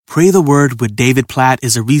Pray the Word with David Platt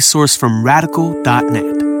is a resource from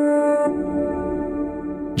radical.net.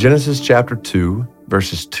 Genesis chapter 2,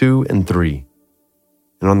 verses 2 and 3.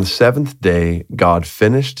 And on the seventh day, God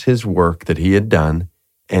finished his work that he had done,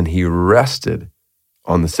 and he rested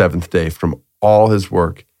on the seventh day from all his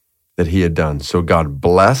work that he had done. So God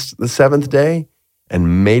blessed the seventh day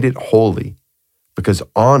and made it holy, because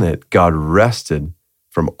on it God rested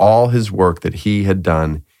from all his work that he had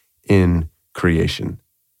done in creation.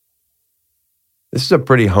 This is a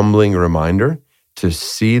pretty humbling reminder to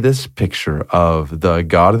see this picture of the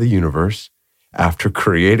God of the universe after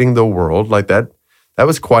creating the world like that. That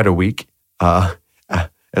was quite a week. And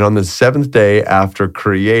on the seventh day, after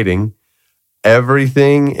creating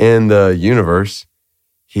everything in the universe,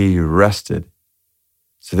 he rested.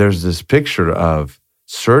 So there's this picture of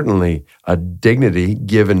certainly a dignity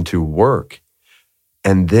given to work,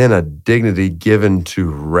 and then a dignity given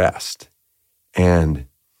to rest. And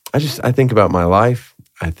I think about my life.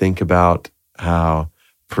 I think about how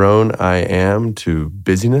prone I am to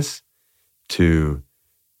busyness, to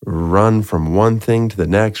run from one thing to the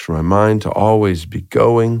next, for my mind to always be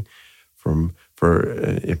going,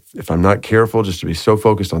 if I'm not careful, just to be so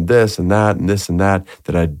focused on this and that and this and that,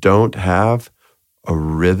 that I don't have a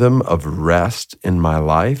rhythm of rest in my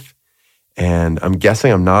life. And I'm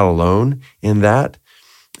guessing I'm not alone in that.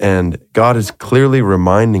 And God is clearly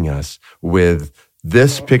reminding us with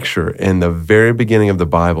this picture in the very beginning of the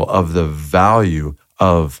Bible of the value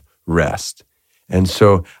of rest. And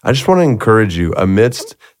so I just want to encourage you,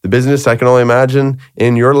 amidst the business I can only imagine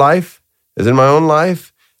in your life, as in my own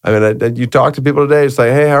life. I mean, you talk to people today, it's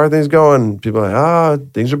like, hey, how are things going? People are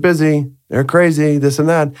like, things are busy, they're crazy, this and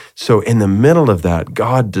that. So in the middle of that,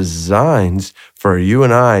 God designs for you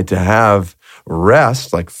and I to have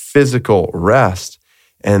rest, like physical rest.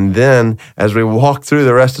 And then as we walk through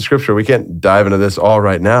the rest of Scripture, we can't dive into this all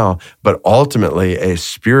right now, but ultimately a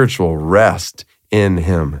spiritual rest in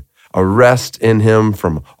Him. A rest in Him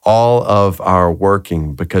from all of our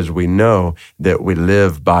working, because we know that we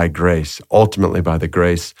live by grace, ultimately by the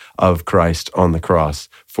grace of Christ on the cross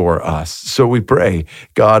for us. So we pray,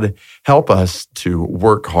 God, help us to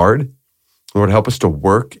work hard. Lord, help us to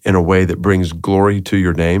work in a way that brings glory to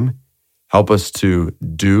your name. Help us to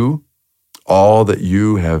do all that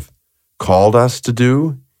you have called us to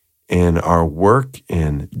do in our work,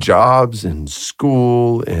 in jobs, in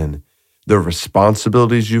school, in the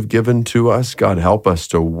responsibilities you've given to us. God, help us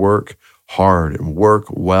to work hard and work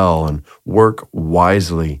well and work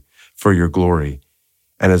wisely for your glory.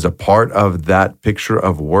 And as a part of that picture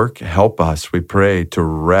of work, help us, we pray, to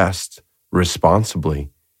rest responsibly.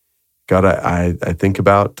 God, I think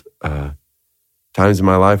about times in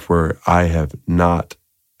my life where I have not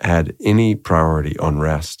had any priority on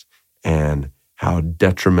rest, and how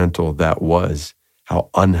detrimental that was, how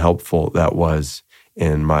unhelpful that was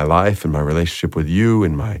in my life, in my relationship with you,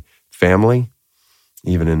 in my family,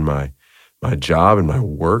 even in my job, in my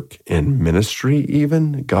work, in ministry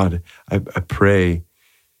even. God, I pray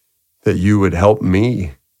that you would help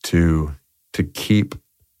me to keep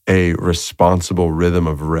a responsible rhythm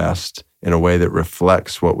of rest in a way that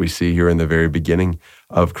reflects what we see here in the very beginning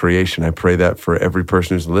of creation. I pray that for every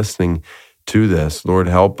person who's listening to this. Lord,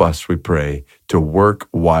 help us, we pray, to work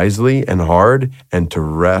wisely and hard and to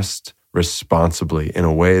rest responsibly in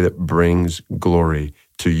a way that brings glory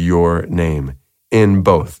to your name in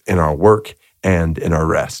both, in our work and in our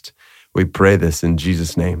rest. We pray this in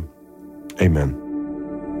Jesus' name. Amen.